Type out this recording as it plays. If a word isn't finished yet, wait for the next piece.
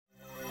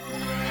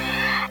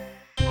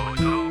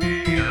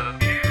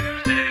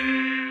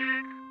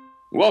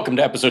Welcome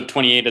to episode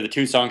 28 of the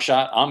Two Song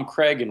Shot. I'm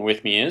Craig, and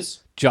with me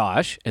is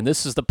Josh, and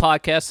this is the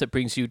podcast that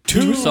brings you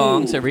two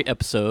songs every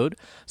episode.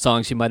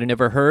 Songs you might have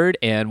never heard,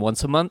 and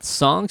once a month,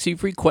 songs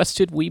you've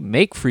requested we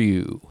make for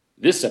you.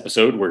 This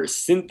episode, we're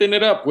synthing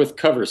it up with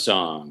cover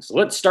songs.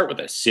 Let's start with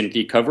a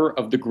synthy cover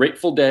of the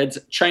Grateful Dead's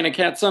China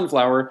Cat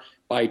Sunflower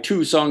by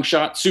Two Song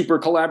Shot super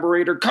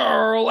collaborator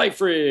Carl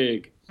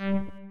Eifrig.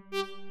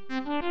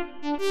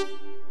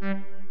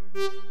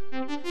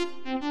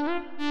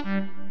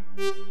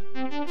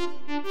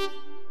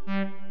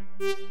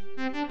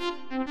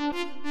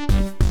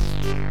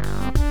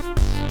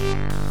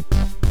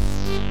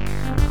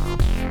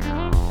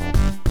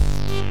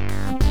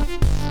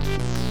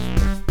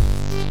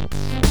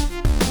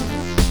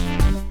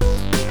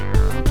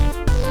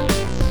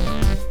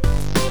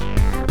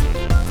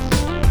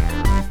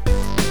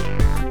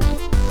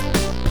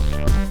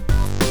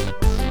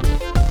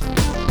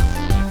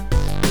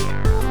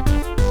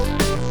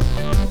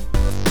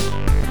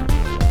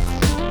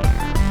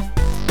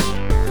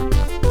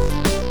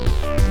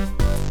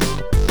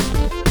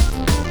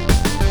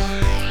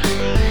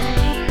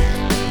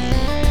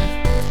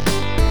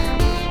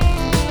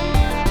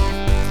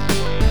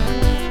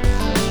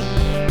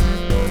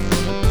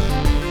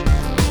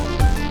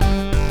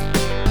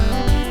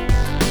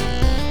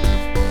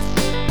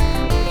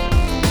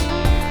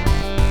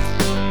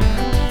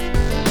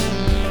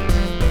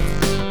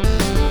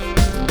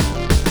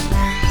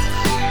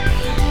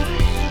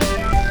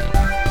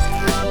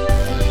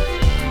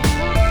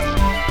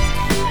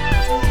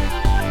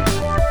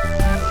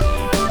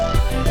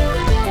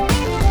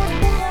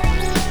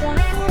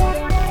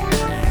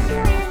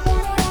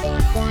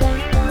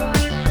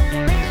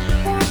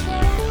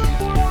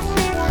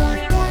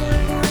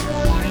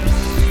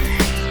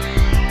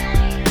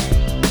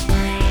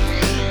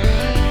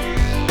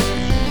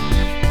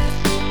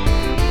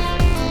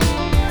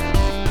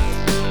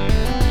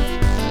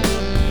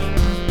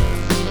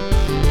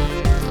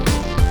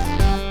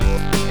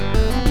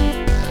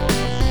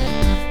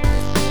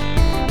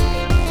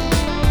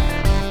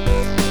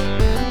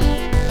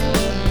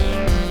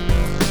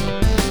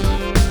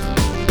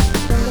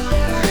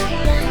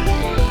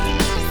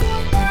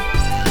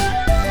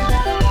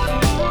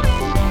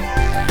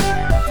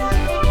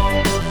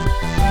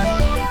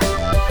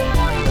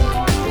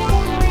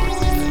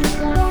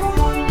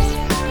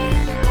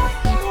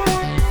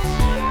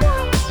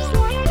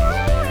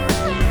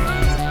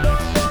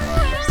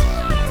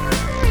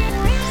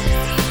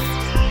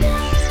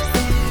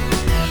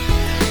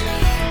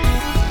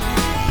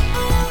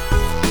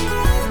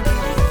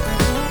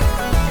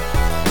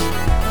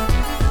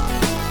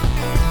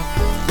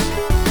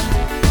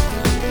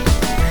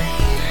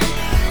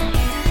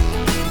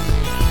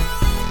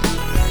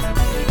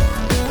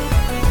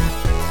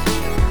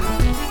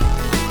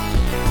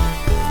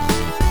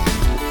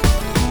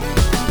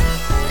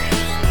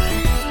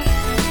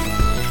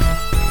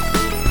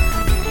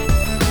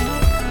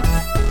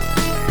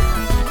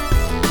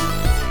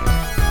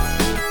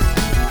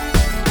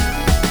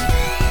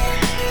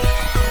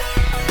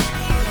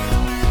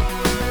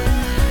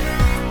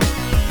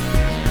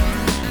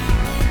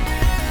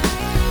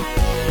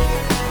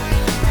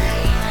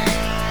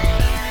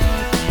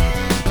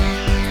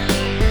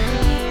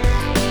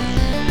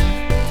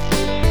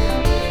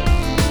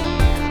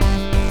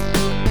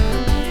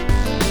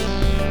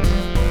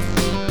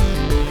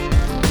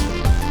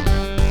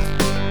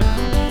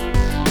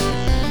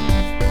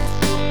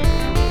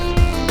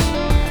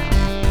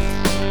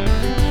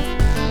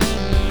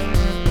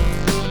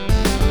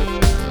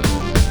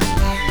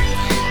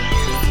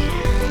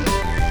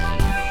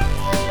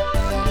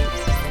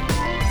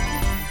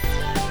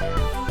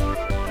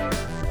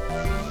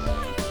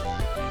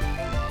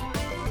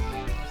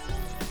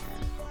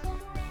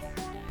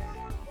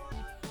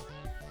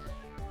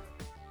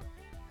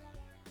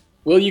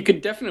 Well, you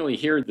could definitely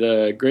hear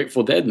the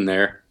Grateful Dead in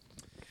there.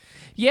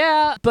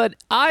 Yeah, but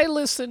I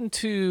listened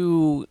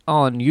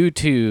on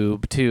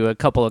YouTube to a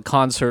couple of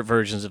concert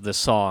versions of this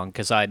song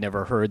because I'd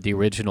never heard the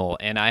original,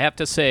 and I have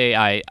to say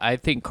I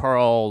think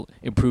Carl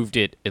improved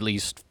it at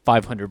least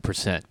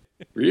 500%.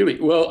 Really?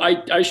 Well,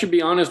 I should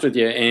be honest with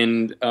you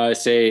and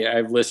say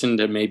I've listened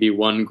to maybe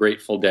one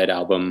Grateful Dead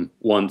album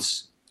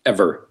once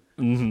ever.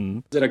 Mm-hmm.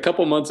 That a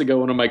couple months ago,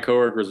 one of my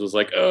coworkers was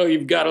like, "Oh,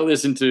 you've got to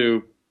listen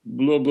to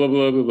blah, blah,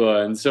 blah, blah,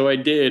 blah." And so I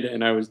did,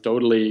 and I was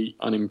totally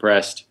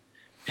unimpressed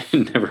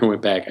and never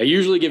went back. I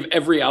usually give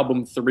every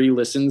album 3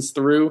 listens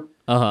through.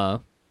 Uh-huh.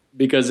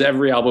 Because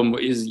every album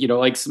is,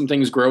 like some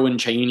things grow and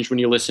change when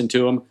you listen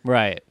to them.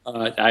 Right.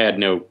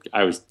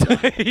 I was...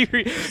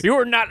 You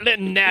were not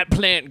letting that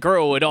plant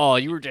grow at all.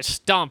 You were just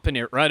stomping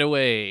it right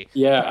away.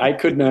 Yeah, I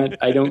could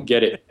not. I don't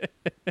get it.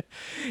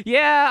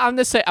 Yeah, I'm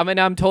the same. I mean,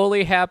 I'm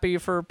totally happy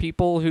for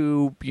people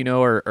who,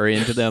 are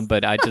into them,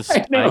 but I just,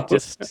 I'm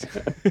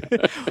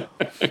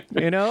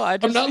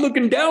not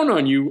looking down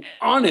on you,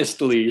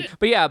 honestly.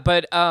 But yeah,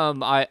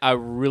 I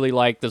really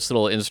like this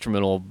little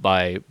instrumental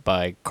by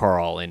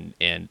Carl, and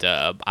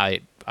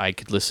I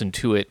could listen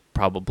to it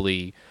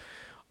probably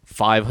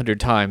 500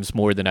 times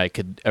more than I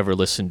could ever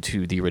listen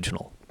to the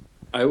original.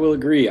 I will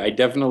agree. I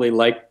definitely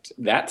liked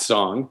that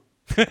song.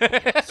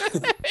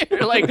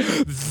 You're like,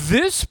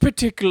 this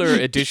particular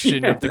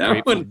edition Yeah, of the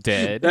Grateful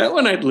Dead. That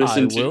one I'd I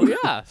listen will, to.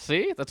 yeah.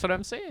 See, that's what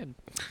I'm saying.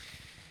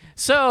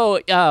 So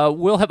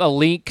we'll have a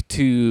link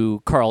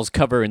to Carl's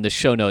cover in the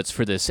show notes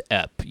for this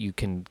ep. You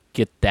can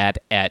get that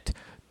at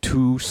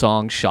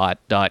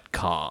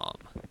twosongshot.com.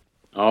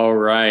 All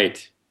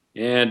right.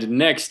 And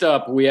next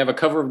up, we have a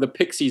cover of the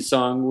Pixies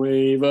song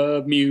Wave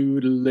of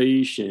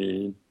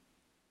Mutilation,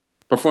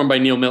 performed by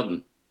Neil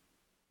Milton.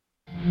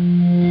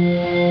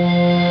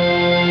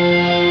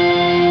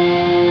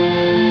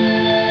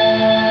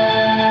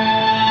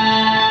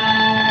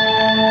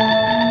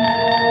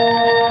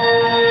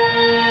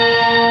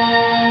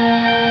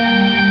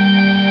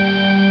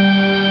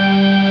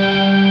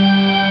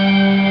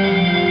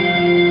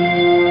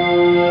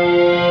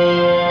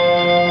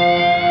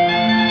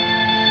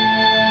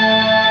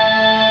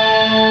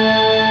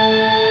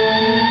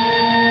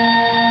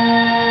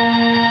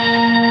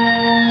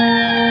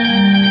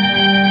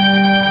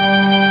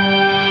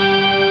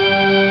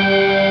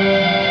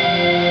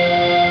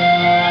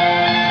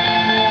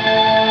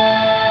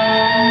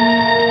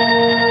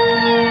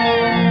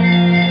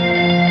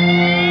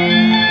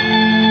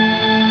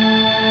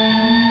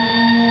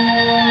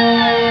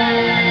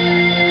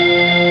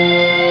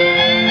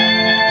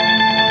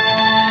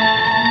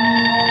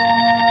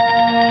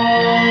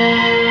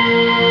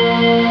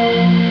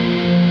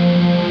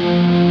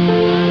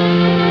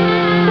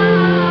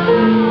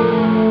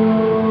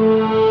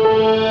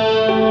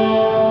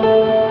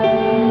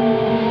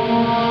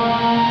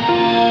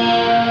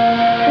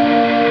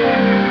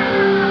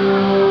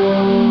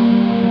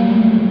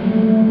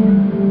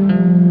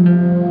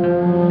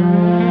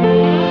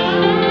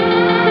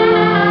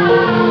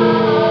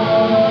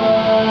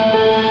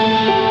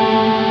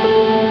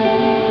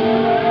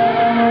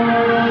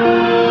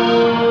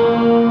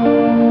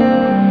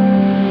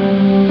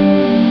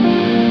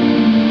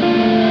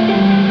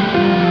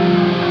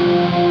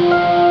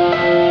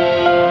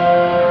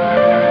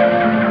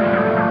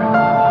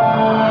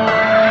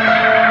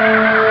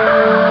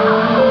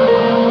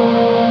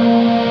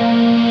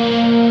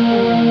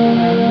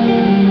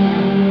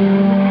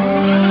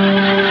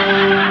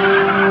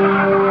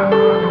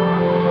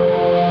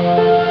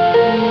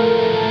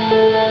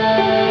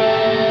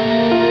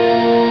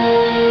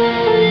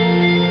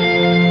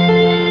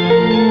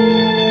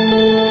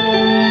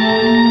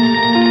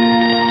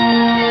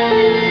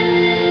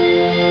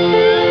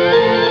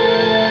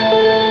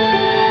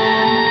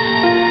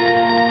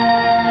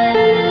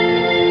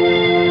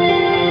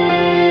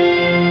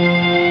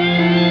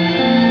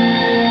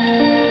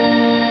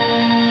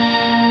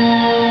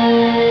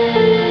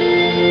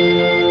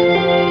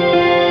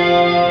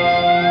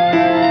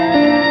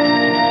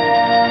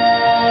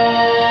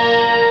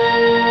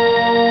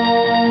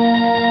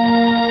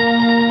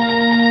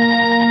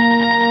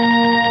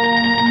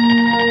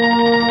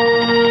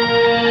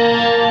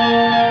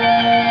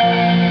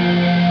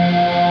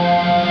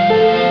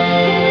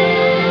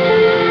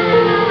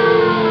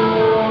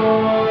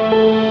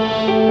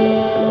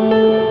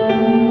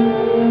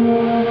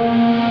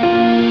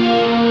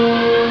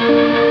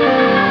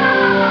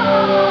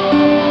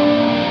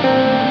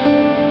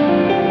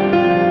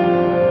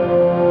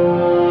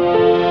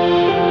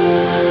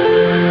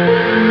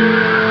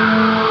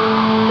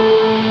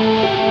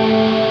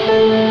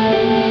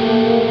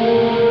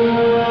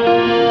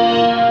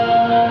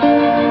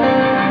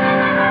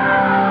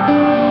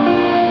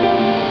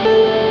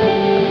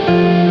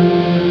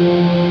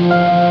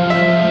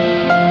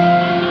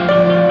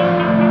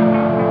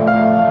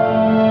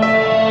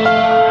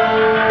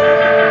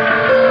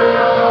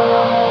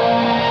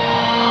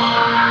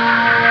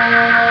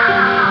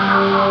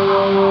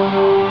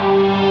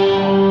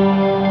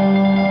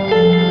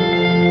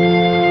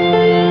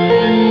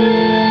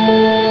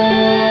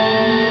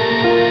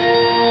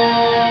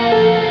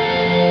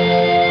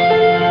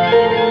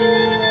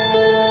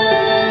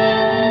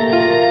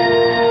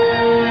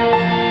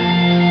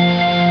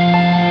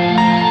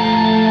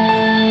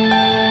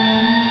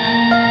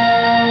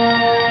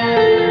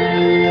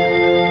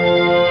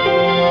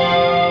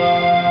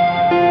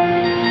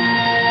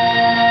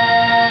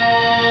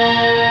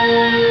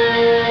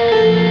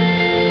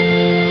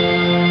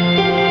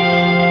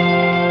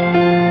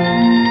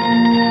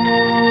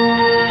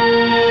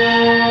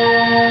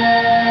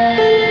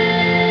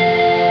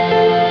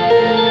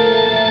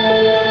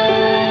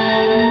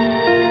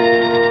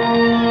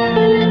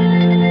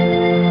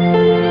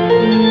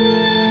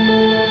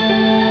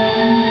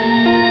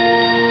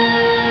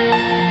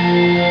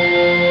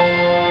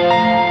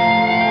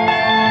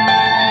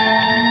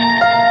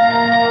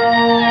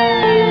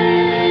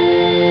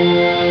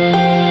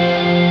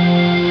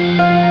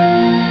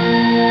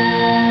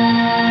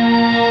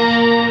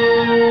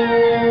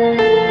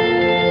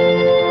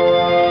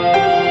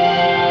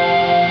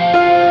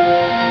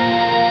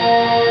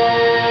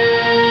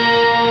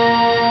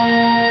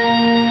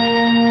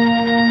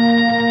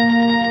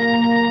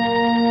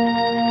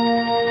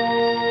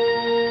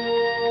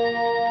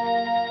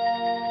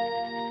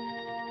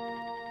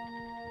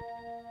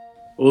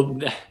 Well,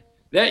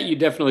 That you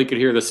definitely could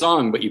hear the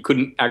song, but you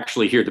couldn't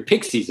actually hear the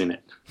Pixies in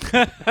it.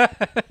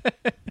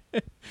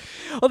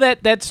 Well,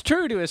 that's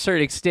true to a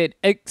certain extent.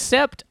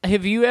 Except,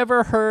 have you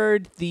ever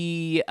heard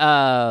the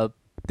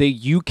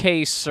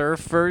UK surf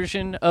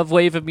version of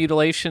Wave of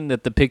Mutilation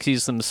that the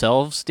Pixies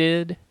themselves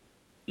did?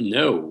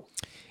 No.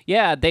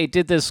 Yeah, they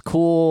did this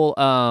cool.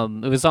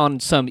 It was on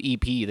some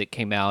EP that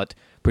came out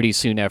pretty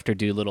soon after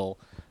Doolittle.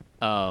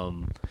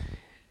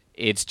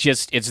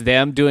 It's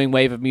them doing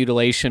Wave of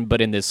Mutilation,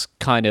 but in this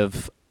kind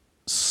of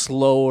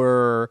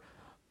slower,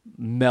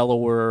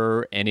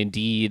 mellower, and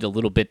indeed a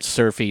little bit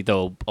surfy.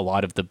 Though a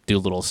lot of the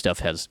Doolittle stuff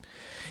has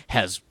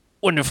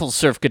wonderful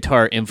surf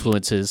guitar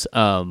influences.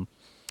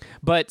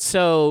 But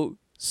so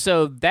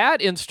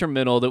that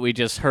instrumental that we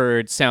just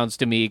heard sounds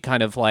to me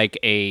kind of like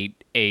a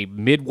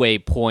midway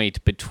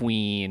point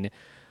between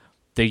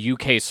the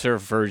UK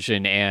surf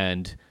version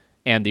and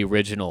the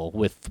original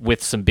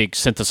with some big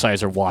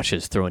synthesizer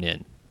washes thrown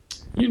in.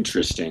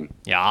 Interesting.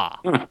 Yeah.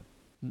 Huh.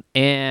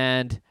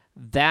 And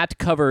that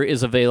cover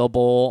is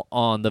available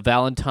on the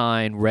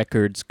Valentine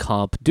Records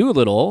comp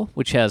Doolittle,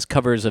 which has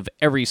covers of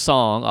every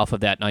song off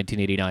of that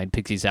 1989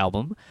 Pixies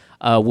album.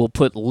 We'll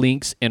put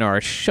links in our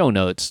show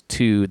notes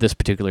to this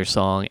particular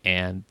song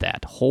and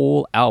that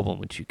whole album,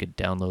 which you could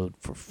download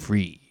for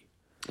free.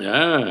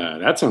 Ah,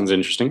 that sounds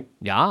interesting.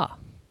 Yeah.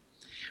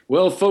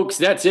 Well, folks,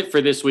 that's it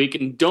for this week.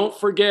 And don't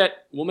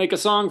forget, we'll make a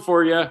song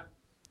for you.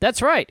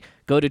 That's right.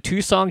 Go to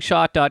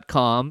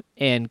twosongshot.com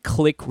and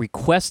click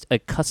Request a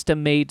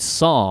Custom-Made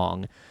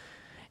Song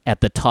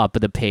at the top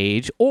of the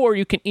page, or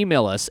you can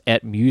email us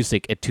at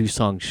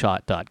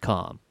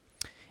music@twosongshot.com.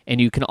 And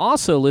you can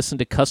also listen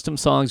to custom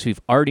songs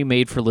we've already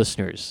made for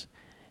listeners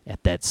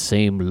at that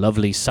same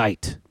lovely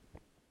site.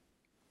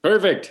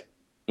 Perfect.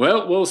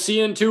 Well, we'll see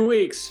you in 2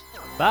 weeks.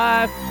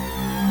 Bye.